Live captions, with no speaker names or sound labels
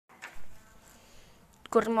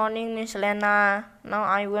Good morning, Miss Lena. Now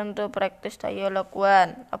I want to practice dialogue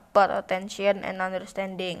 1 about attention and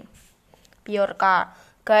understanding. Piorka.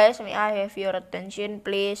 Guys, may I have your attention,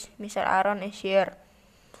 please? Mr. Aaron is here.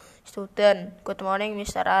 Student. Good morning,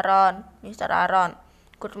 Mr. Aaron. Mr. Aaron.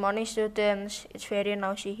 Good morning, students. It's very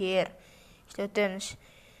noisy here. Students.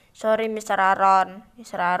 Sorry, Mr. Aaron.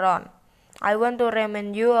 Mr. Aaron. I want to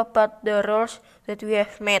remind you about the rules that we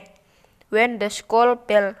have made. When the school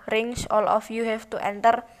bell rings, all of you have to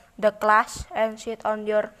enter the class and sit on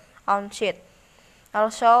your own seat.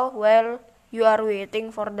 Also, while you are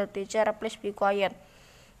waiting for the teacher, please be quiet.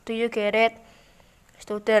 Do you get it?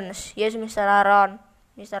 Students. Yes, Mr. Aaron.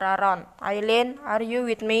 Mr. Aaron. Aileen, are you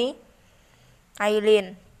with me?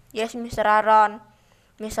 Aileen. Yes, Mr. Aaron.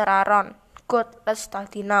 Mr. Aaron. Good, let's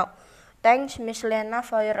study now. Thanks, Miss Lena,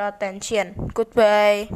 for your attention. Goodbye.